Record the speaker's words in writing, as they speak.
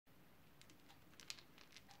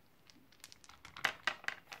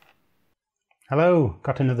Hello,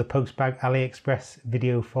 got another Postbag AliExpress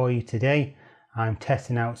video for you today. I'm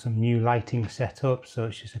testing out some new lighting setup, so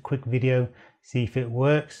it's just a quick video, see if it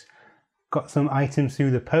works. Got some items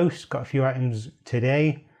through the post, got a few items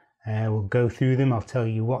today. We'll go through them, I'll tell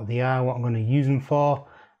you what they are, what I'm going to use them for,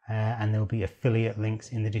 and there'll be affiliate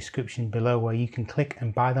links in the description below where you can click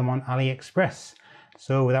and buy them on AliExpress.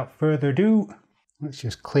 So without further ado, let's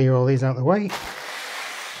just clear all these out of the way.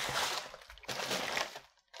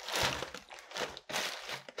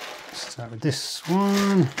 Start with this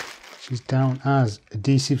one, which is down as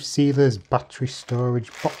adhesive sealers, battery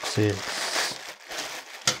storage boxes.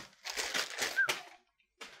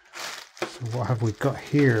 So what have we got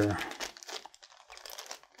here?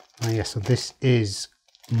 Oh yeah, so this is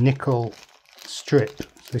nickel strip.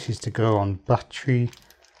 So this is to go on battery.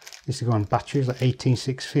 This is to go on batteries like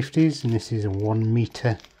 18650s, and this is a 1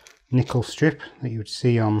 meter nickel strip that you would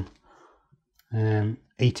see on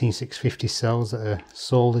 18650 cells that are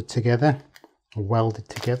soldered together or welded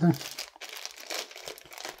together.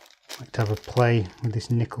 I like to have a play with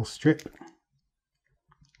this nickel strip.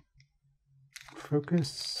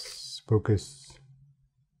 Focus.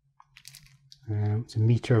 It's a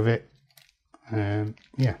meter of it.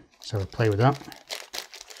 Yeah, let's have a play with that.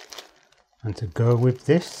 And to go with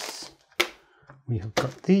this, we have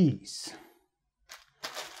got these.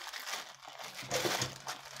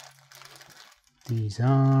 These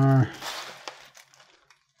are,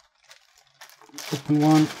 open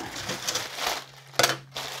one, get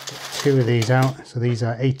two of these out. So these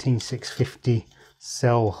are 18650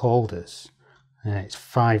 cell holders. It's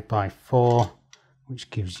 5x4, which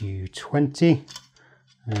gives you 20.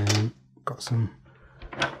 Got some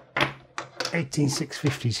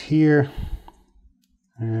 18650s here.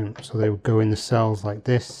 So they would go in the cells like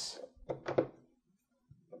this.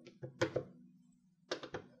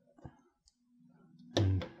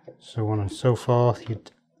 So on and so forth.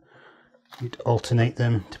 You'd alternate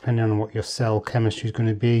them depending on what your cell chemistry is going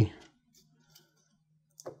to be,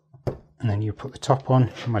 and then you put the top on.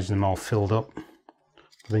 Imagine them all filled up.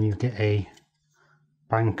 Then you get a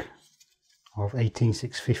bank of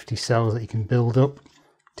 18650 cells that you can build up.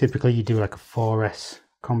 Typically you do like a 4S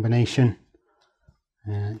combination,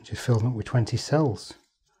 just fill them up with 20 cells.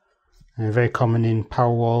 Very common in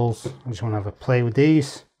power walls. I just want to have a play with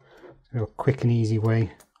these. A quick and easy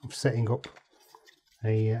way of setting up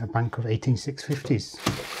a bank of 18650s.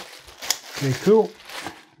 Very cool,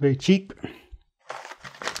 very cheap.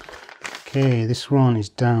 Okay, this one is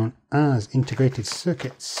down as integrated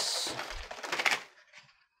circuits.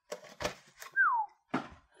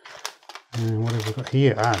 And what have we got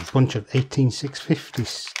here? A bunch of 18650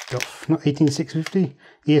 stuff. Not 18650,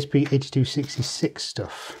 ESP8266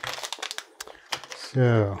 stuff.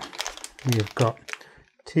 So we've got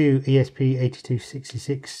two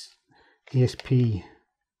ESP8266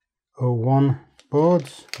 ESP01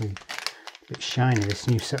 boards. A bit shiny, this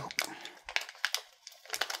new setup.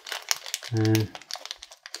 And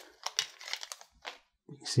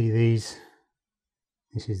you can see these.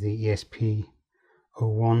 This is the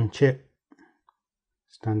ESP01 chip,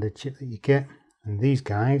 standard chip that you get. And these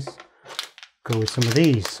guys go with some of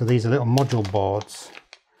these. So these are little module boards.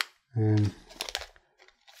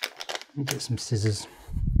 Get some scissors.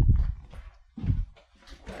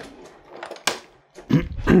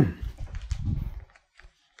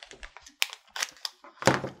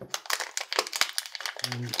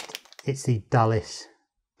 It's the Dallas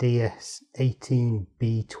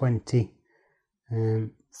DS18B20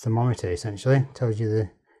 thermometer. Essentially tells you the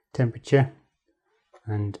temperature,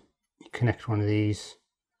 and you connect one of these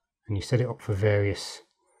and you set it up for various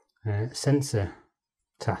sensor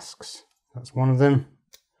tasks. That's one of them.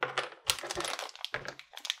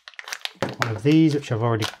 One of these, which I've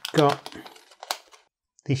already got.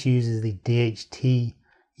 This uses the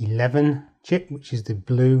DHT11 chip, which is the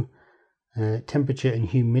blue temperature and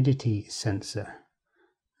humidity sensor.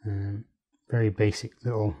 Very basic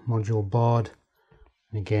little module board.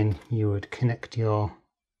 And again, you would connect your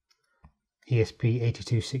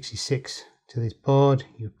ESP8266 to this board,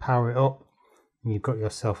 you power it up, and you've got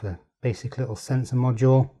yourself a basic little sensor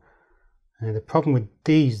module. The problem with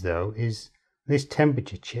these though is this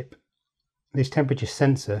temperature chip, this temperature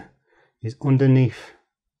sensor is underneath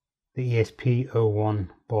the ESP01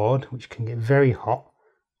 board, which can get very hot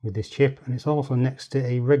with this chip, and it's also next to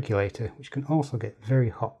a regulator, which can also get very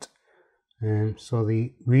hot. So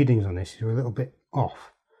the readings on this are a little bit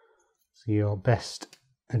off. So your best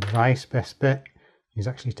advice, best bet, is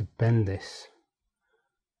actually to bend this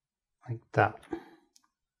like that,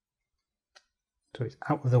 so it's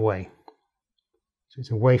out of the way. So it's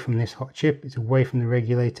away from this hot chip, it's away from the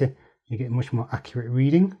regulator, you get a much more accurate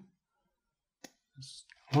reading. That's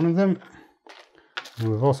one of them. And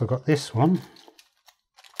we've also got this one.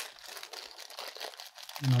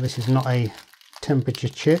 Now this is not a temperature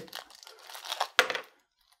chip.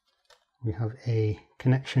 We have a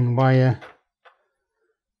connection wire.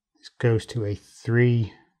 This goes to a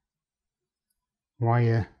 3-wire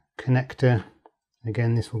connector.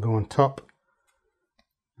 Again, this will go on top.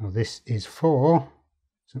 Now this is for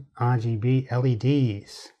some RGB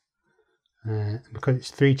LEDs. Because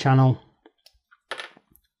it's 3-channel,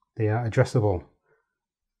 they are addressable.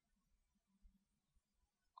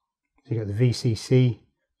 So you got the VCC,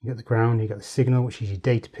 you got the ground, you got the signal, which is your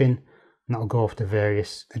data pin, and that'll go off to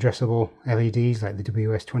various addressable LEDs like the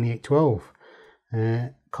WS2812.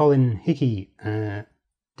 Colin Hickey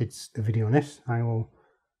did a video on this. I will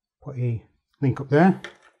put a link up there.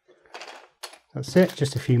 That's it,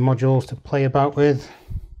 just a few modules to play about with.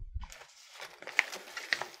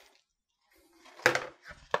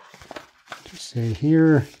 Just say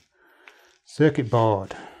here, circuit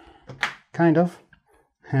board, kind of.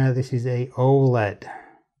 This is a OLED,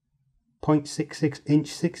 0.66 inch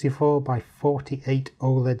 64 by 48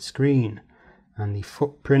 OLED screen, and the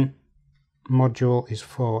footprint module is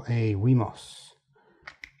for a WeMos.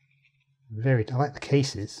 I like the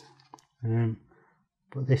cases,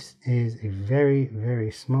 but this is a very, very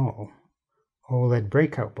small OLED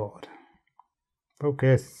breakout board.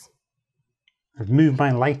 Focus. I've moved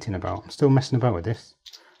my lighting about. I'm still messing about with this.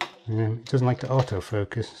 It doesn't like to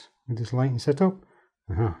autofocus with this lighting setup.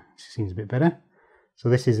 Seems a bit better. So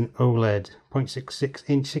this is an OLED 0.66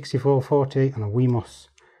 inch 64/48 on a WeMos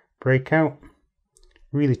breakout.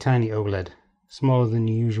 Really tiny OLED, smaller than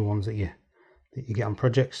the usual ones that you get on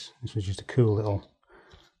projects. This was just a cool little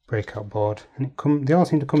breakout board, and they all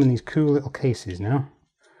seem to come in these cool little cases now,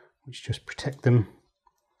 which just protect them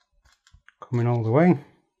coming all the way.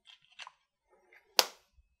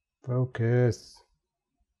 Focus.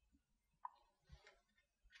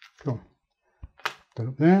 Cool. That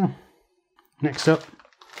up there. Next up,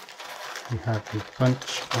 we have a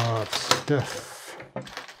bunch of stuff,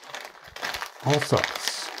 all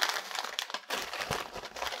sorts.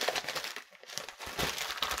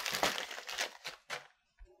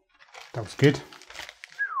 That was good.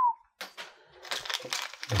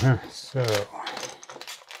 So,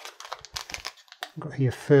 I've got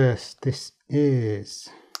here first, this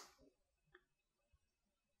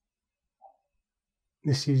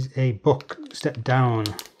is a buck step down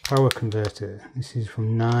power converter. This is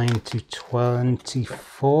from 9 to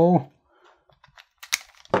 24.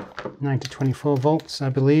 9 to 24 volts, I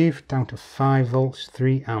believe, down to 5 volts,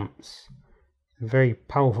 3 amps. A very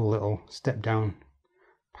powerful little step down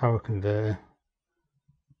power converter.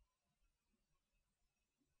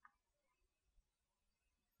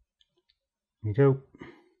 There you go.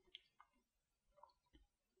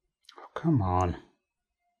 Oh, come on.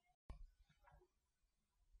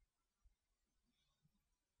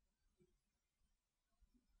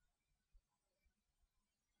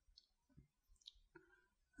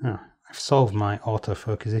 I've solved my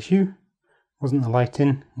autofocus issue. It wasn't the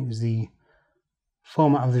lighting, it was the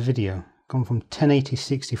format of the video. Gone from 1080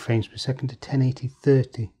 60 frames per second to 1080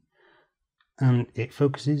 30, and it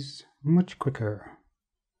focuses much quicker.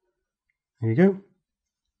 There you go.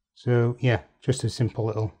 So yeah, just a simple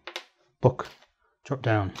little buck drop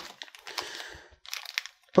down.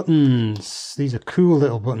 Buttons. These are cool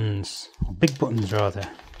little buttons, or big buttons rather.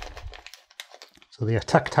 So they are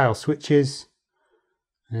tactile switches.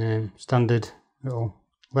 Standard little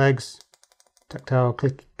legs, tactile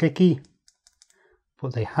clicky,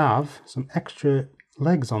 but they have some extra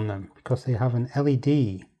legs on them because they have an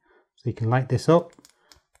LED, so you can light this up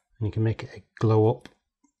and you can make it a glow up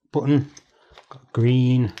button. Got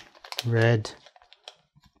green, red,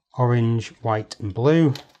 orange, white and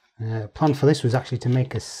blue. Plan for this was actually to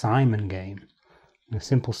make a Simon game, a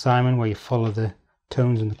simple Simon where you follow the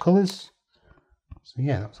tones and the colours. So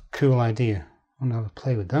yeah, that was a cool idea. I'm going to have a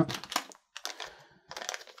play with that.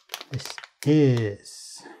 This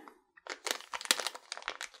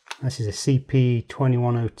is a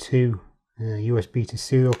CP2102 USB to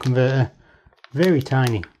serial converter. Very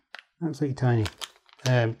tiny, absolutely tiny.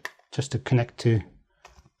 Just to connect to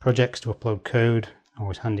projects to upload code.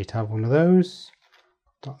 Always handy to have one of those.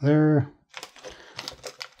 Put that there.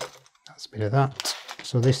 That's a bit of that.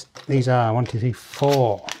 So these are 1, 2, 3,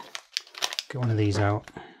 4. Get one of these out.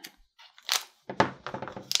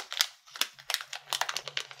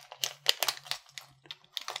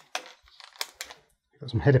 Got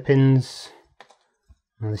some header pins.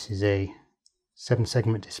 Now this is a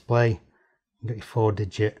 7-segment display. You've got your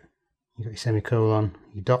 4-digit, you've got your semicolon,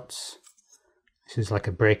 your dots. This is like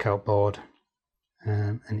a breakout board.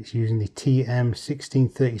 and it's using the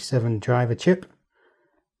TM1637 driver chip.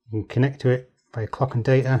 You can connect to it via clock and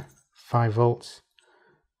data, 5 volts.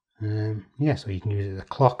 Yeah, so you can use it as a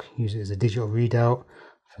clock, use it as a digital readout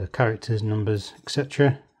for characters, numbers,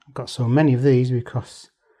 etc. I've got so many of these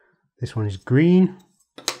because this one is green,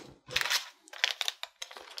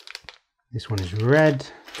 this one is red,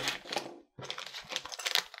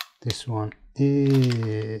 this one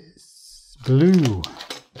is blue,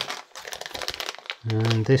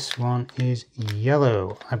 and this one is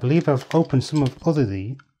yellow. I believe I've opened some of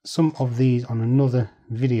these on another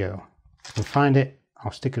video. If I can find it,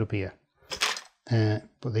 I'll stick it up here.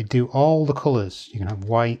 But they do all the colours. You can have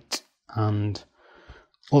white and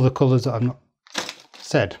other colours that I've not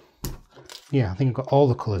said. Yeah, I think I've got all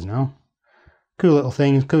the colours now. Cool little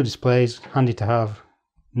things, cool displays, handy to have.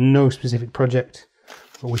 No specific project,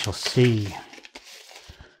 but we shall see.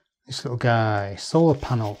 This little guy, solar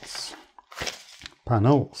panels.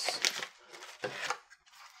 Panel.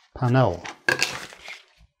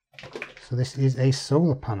 So this is a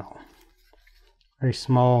solar panel. Very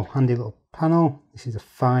small, handy little panel. This is a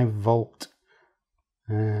 5 volt.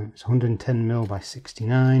 It's 110mm by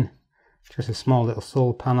 69. Just a small little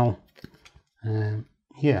solar panel.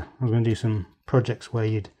 Yeah, I was going to do some projects where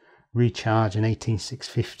you'd recharge an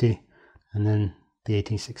 18650 and then the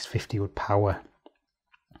 18650 would power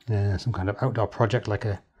some kind of outdoor project like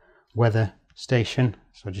a weather station.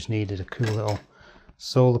 So I just needed a cool little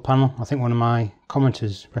solar panel. I think one of my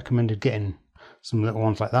commenters recommended getting some little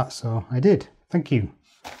ones like that, so I did. Thank you.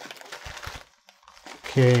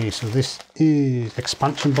 Okay, so this is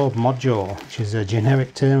expansion board module, which is a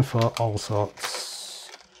generic term for all sorts.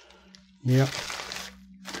 Yep.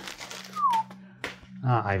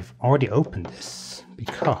 I've already opened this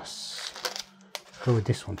because, go with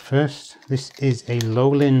this one first. This is a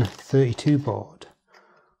Lowlin 32 board,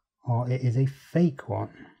 or it is a fake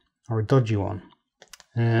one, or a dodgy one.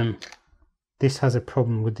 This has a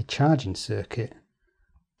problem with the charging circuit.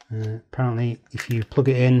 Apparently, if you plug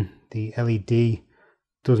it in, the LED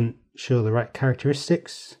doesn't show the right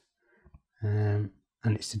characteristics, and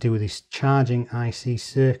it's to do with this charging IC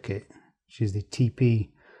circuit, which is the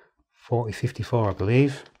TP4054, I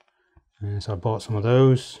believe. So I bought some of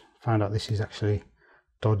those, found out this is actually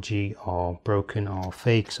dodgy or broken or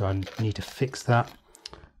fake, so I need to fix that.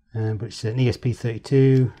 But it's an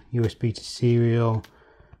ESP32, USB to serial,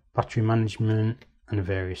 battery management, and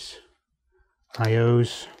various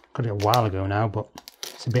IOs. Got it a while ago now, but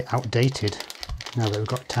it's a bit outdated now that we've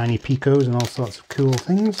got tiny picos and all sorts of cool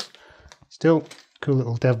things. Still, cool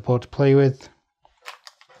little dev board to play with.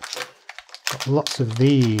 Got lots of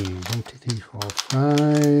these. 1, 2, 3, 4,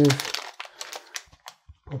 5.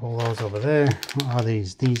 Put all those over there. What are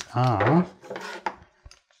these? These are...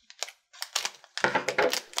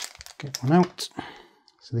 Get one out.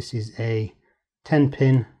 So this is a 10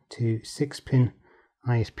 pin to 6 pin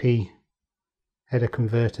ISP header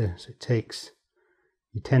converter. So it takes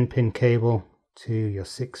your 10 pin cable to your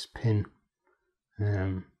 6 pin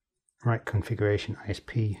right configuration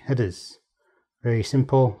ISP headers. Very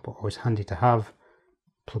simple, but always handy to have.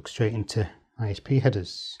 Plug straight into ISP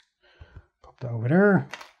headers. Pop that over there.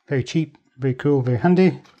 Very cheap, very cool, very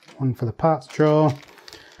handy. One for the parts drawer,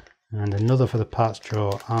 and another for the parts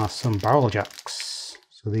drawer are some barrel jacks.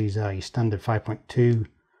 So these are your standard 5.2,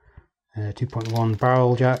 2.1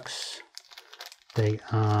 barrel jacks. They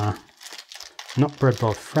are not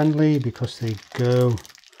breadboard friendly because they go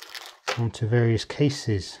onto various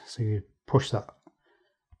cases. So you push that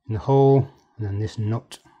in the hole, and then this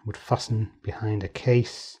nut would fasten behind a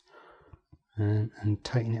case and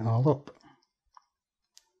tighten it all up.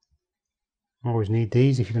 Always need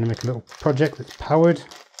these if you're going to make a little project that's powered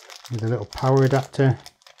with a little power adapter.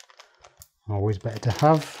 Always better to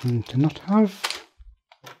have than to not have.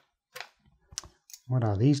 What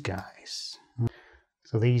are these guys?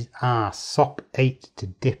 So these are SOP 8 to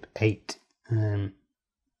DIP 8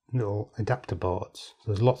 little adapter boards.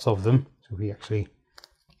 So there's lots of them. So we actually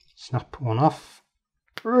snap one off,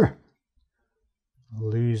 I'll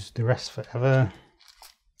lose the rest forever.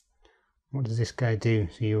 What does this guy do?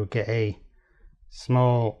 So you will get a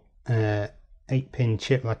small 8-pin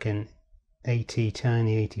chip like an AT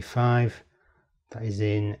Tiny 85 that is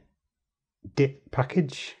in DIP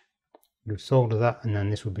package. You would solder that, and then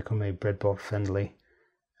this would become a breadboard friendly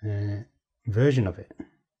version of it.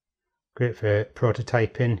 Great for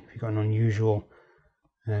prototyping if you've got an unusual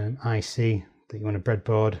IC that you want a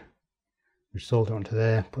breadboard. You solder it onto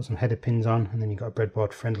there, put some header pins on, and then you've got a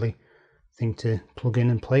breadboard friendly thing to plug in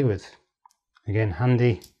and play with. Again,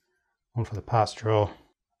 handy. One for the parts drawer.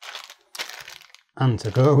 And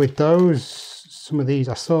to go with those, some of these.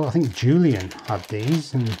 I think Julian had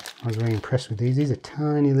these, and I was very impressed with these. These are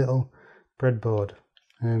tiny little breadboard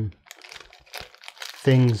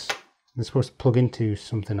things. They're supposed to plug into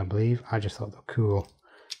something, I believe. I just thought they were cool.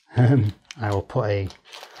 I will put a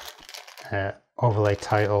overlay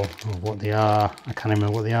title of what they are. I can't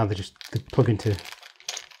remember what they are. They plug into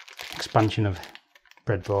expansion of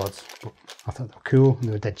breadboards. But I thought they were cool. They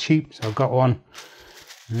were dead cheap, so I got one.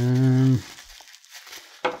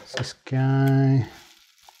 It's this guy.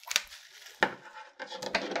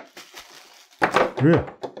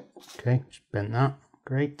 Okay, just bent that.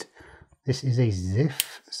 Great. This is a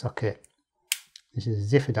ZIF socket. This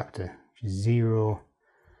is a ZIF adapter, which is zero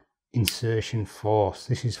insertion force.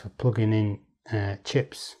 This is for plugging in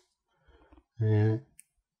chips. And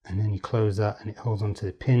then you close that and it holds onto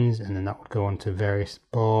the pins, and then that would go onto various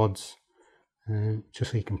boards.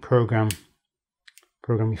 Just so you can program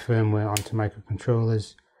your firmware onto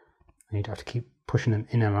microcontrollers. And you'd have to keep pushing them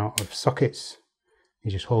in and out of sockets.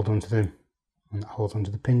 You just hold onto them, and that holds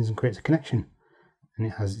onto the pins and creates a connection. And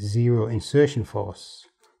it has zero insertion force.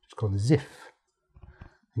 It's called a ZIF.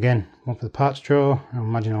 Again, one for the parts drawer. I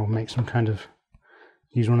imagine I'll make some kind of,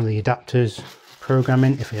 use one of the adapters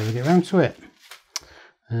programming if I ever get around to it.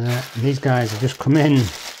 These guys have just come in.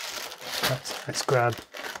 Let's grab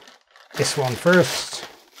this one first.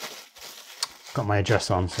 Got my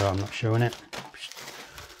address on, so I'm not showing it.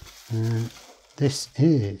 This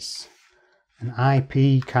is an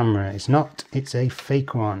IP camera. It's a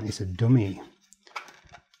fake one. It's a dummy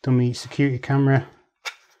security camera.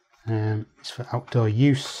 It's for outdoor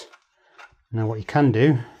use. Now what you can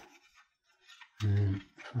do,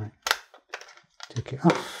 if I take it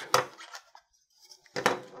off, you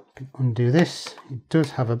can undo this. It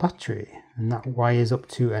does have a battery, and that wires up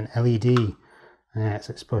to an LED.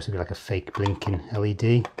 So it's supposed to be like a fake blinking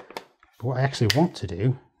LED. But what I actually want to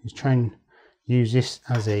do is try and use this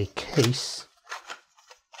as a case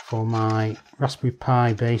for my Raspberry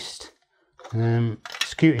Pi based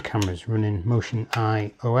security cameras running Motion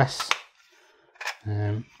Eye OS.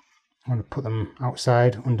 I want to put them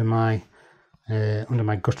outside under my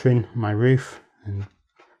guttering, my roof, and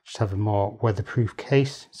just have a more weatherproof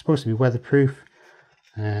case. It's supposed to be weatherproof.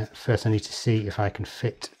 First I need to see if I can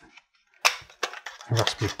fit a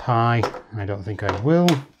Raspberry Pi. I don't think I will.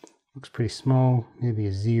 Looks pretty small, maybe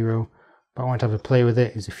a 0. But I want to have a play with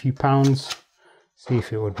it. It's a few pounds. See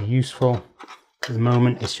if it would be useful. At the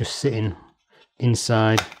moment it's just sitting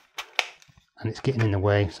inside and it's getting in the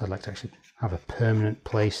way, so I'd like to actually have a permanent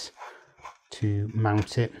place to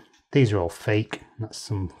mount it. These are all fake. That's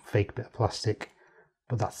some fake bit of plastic,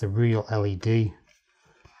 but that's the real LED.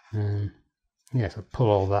 Yeah, so pull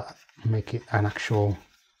all that and make it an actual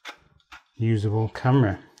usable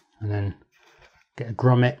camera, and then get a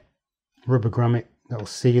grommet, rubber grommet that will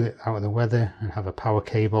seal it out of the weather, and have a power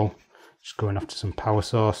cable just going off to some power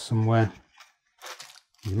source somewhere.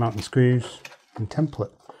 Your mounting screws and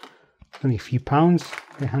template. Only a few pounds,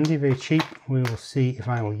 very handy, very cheap. We will see if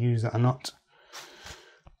I will use that or not.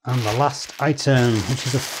 And the last item, which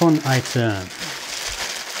is a fun item.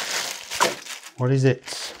 What is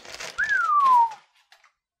it?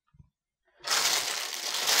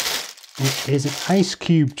 It is an ice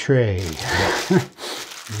cube tray.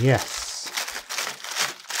 Yes.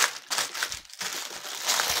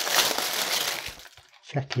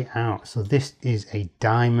 Check it out. So this is a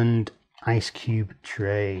diamond ice cube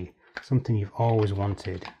tray. Something you've always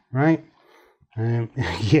wanted, right?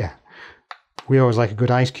 Yeah. We always like a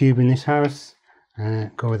good ice cube in this house.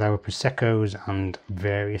 Go with our Proseccos and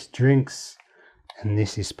various drinks. And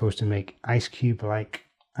this is supposed to make ice cube like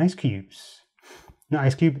ice cubes. Not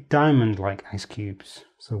ice cube, diamond like ice cubes.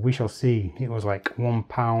 So we shall see. It was like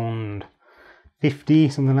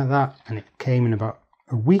 £1.50, something like that. And it came in about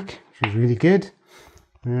a week, which was really good.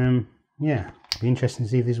 Yeah, be interesting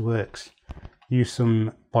to see if this works. Use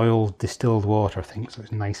some boiled distilled water, I think, so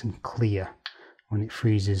it's nice and clear when it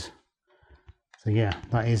freezes. So yeah,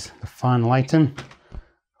 that is the final item.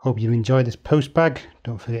 Hope you've enjoyed this post bag.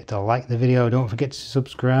 Don't forget to like the video, don't forget to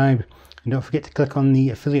subscribe, and don't forget to click on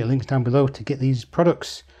the affiliate links down below to get these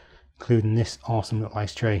products, including this awesome little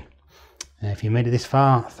ice tray. If you made it this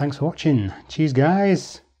far, thanks for watching. Cheers,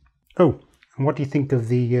 guys. Oh, and what do you think of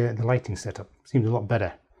the lighting setup? Seems a lot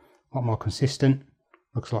better, a lot more consistent,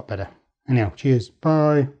 looks a lot better. Anyhow, cheers,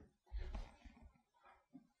 bye.